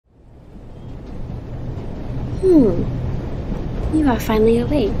You are finally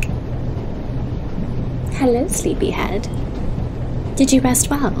awake. Hello, sleepyhead. Did you rest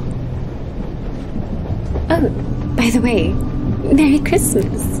well? Oh, by the way, Merry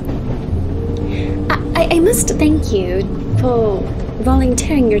Christmas. I must thank you for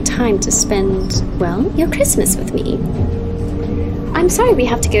volunteering your time to spend, well, your Christmas with me. I'm sorry we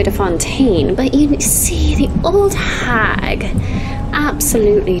have to go to Fontaine, but you see, the old hag,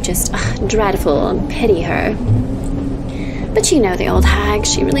 absolutely just dreadful, pity her. But you know the old hag,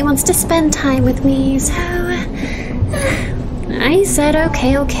 she really wants to spend time with me, so I said,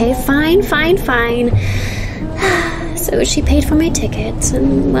 okay, fine. So she paid for my ticket,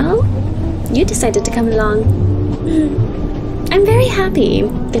 and well, you decided to come along. I'm very happy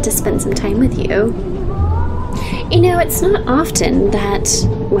get to spend some time with you. You know, it's not often that,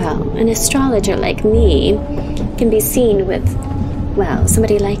 well, an astrologer like me can be seen with, well,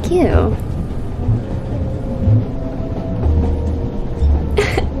 somebody like you.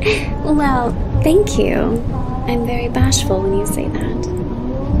 Well, thank you. I'm very bashful when you say that.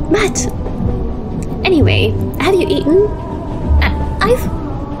 But, anyway, have you eaten?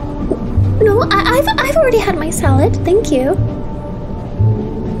 I've already had my salad, thank you.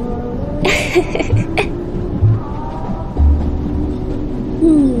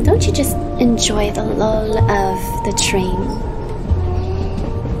 Don't you just enjoy the lull of the train?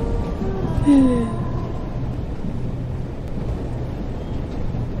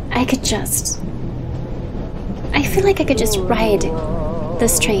 I feel like I could just ride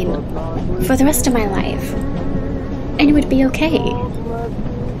this train for the rest of my life, and it would be okay.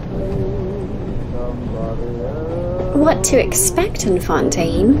 What to expect in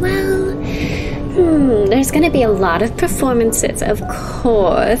Fontaine? Well, there's gonna be a lot of performances, of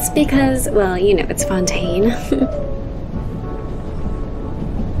course, because, well, you know, it's Fontaine.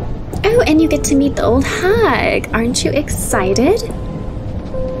 Oh, and you get to meet the old hag. Aren't you excited?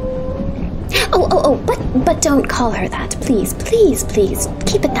 Oh, but don't call her that, please.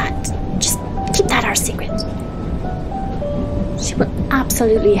 Keep it that. Just keep that our secret. She will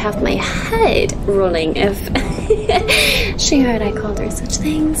absolutely have my head rolling if she heard I called her such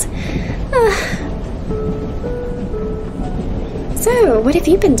things. So, what have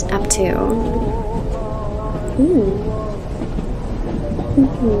you been up to?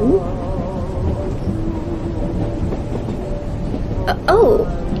 Oh,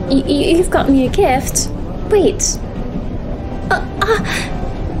 you've got me a gift. Wait.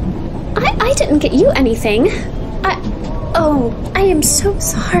 I didn't get you anything. I am so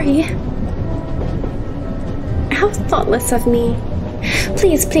sorry. How thoughtless of me.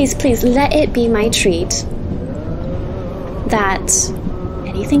 Please, let it be my treat that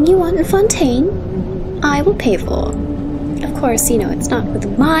anything you want in Fontaine, I will pay for. Of course, you know, it's not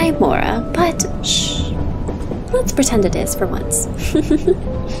with my Mora, but shh. Let's pretend it is for once.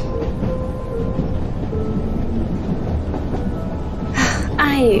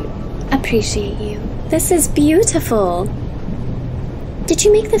 I appreciate you. This is beautiful. Did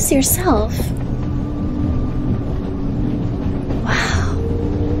you make this yourself? Wow.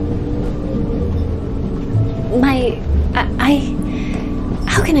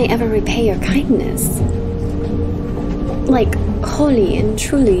 How can I ever repay your kindness? Like, wholly and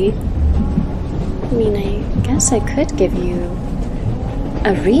truly. I mean, I guess I could give you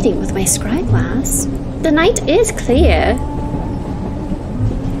a reading with my scry glass. The night is clear.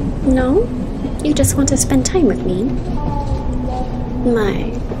 No? You just want to spend time with me?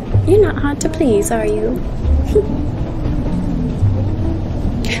 My, you're not hard to please, are you?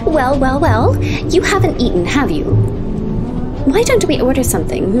 Well, you haven't eaten, have you? Why don't we order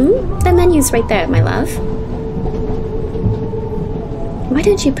something, The menu's right there, my love. Why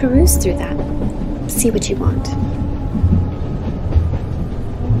don't you peruse through that? See what you want.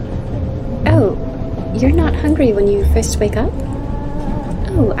 Oh, you're not hungry when you first wake up?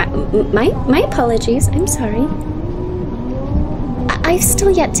 Oh, my apologies, I'm sorry. I've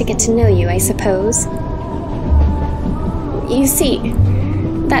still yet to get to know you, I suppose. You see,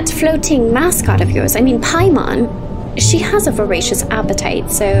 that floating mascot of yours, I mean Paimon, she has a voracious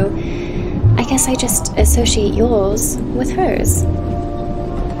appetite, so I guess I just associate yours with hers.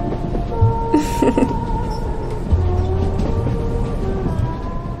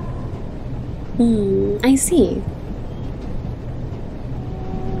 I see.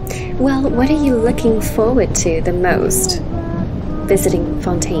 Well, what are you looking forward to the most? Visiting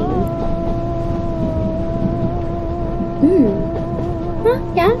Fontaine? Well,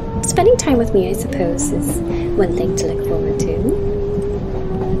 yeah, spending time with me, I suppose, is one thing to look forward to.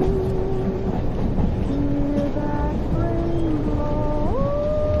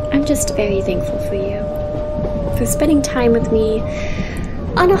 I'm just very thankful for you. for spending time with me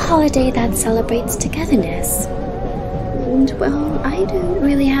on a holiday that celebrates togetherness. And, well, I don't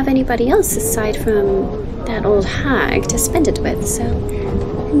really have anybody else aside from that old hag to spend it with, so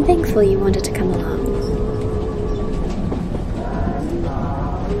I'm thankful you wanted to come along.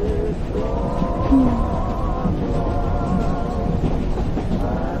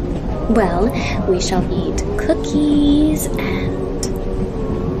 Well, we shall eat cookies and...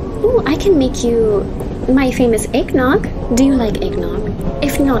 Ooh, I can make you my famous eggnog. Do you like eggnog?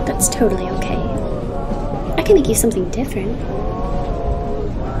 If not, that's totally okay. I can make you something different.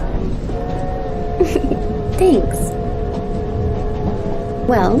 Thanks.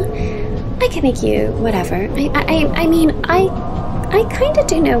 Well, I can make you whatever. I mean, I kinda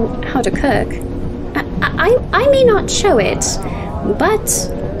do know how to cook. I may not show it, but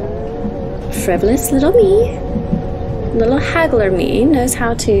frivolous little me, little haggler me, knows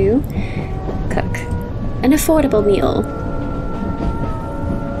how to cook an affordable meal.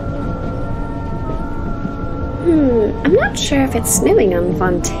 I'm not sure if it's snowing on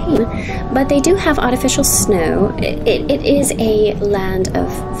Fontaine, but they do have artificial snow. It is a land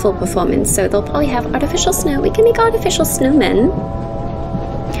of full performance, so they'll probably have artificial snow. We can make artificial snowmen.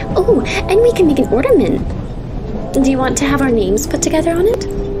 Oh, and we can make an ornament. Do you want to have our names put together on it?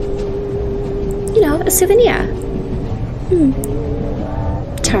 You know, a souvenir.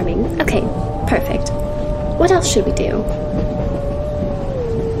 Charming. Okay, perfect. What else should we do?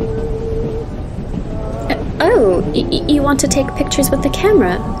 Oh, you want to take pictures with the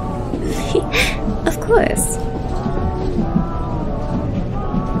camera? Of course.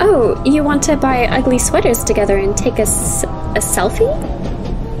 Oh, you want to buy ugly sweaters together and take a selfie?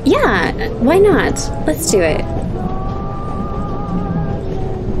 Yeah, why not? Let's do it.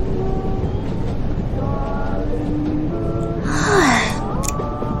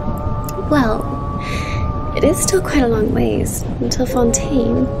 Well, it is still quite a long ways until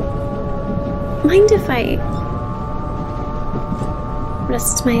Fontaine. Mind if I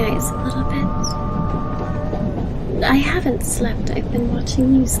rest my eyes a little bit? I haven't slept. I've been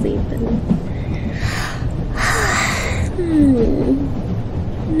watching you sleep and...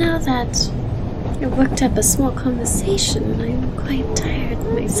 Now that I worked up a small conversation, I'm quite tired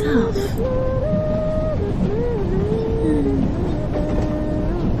myself.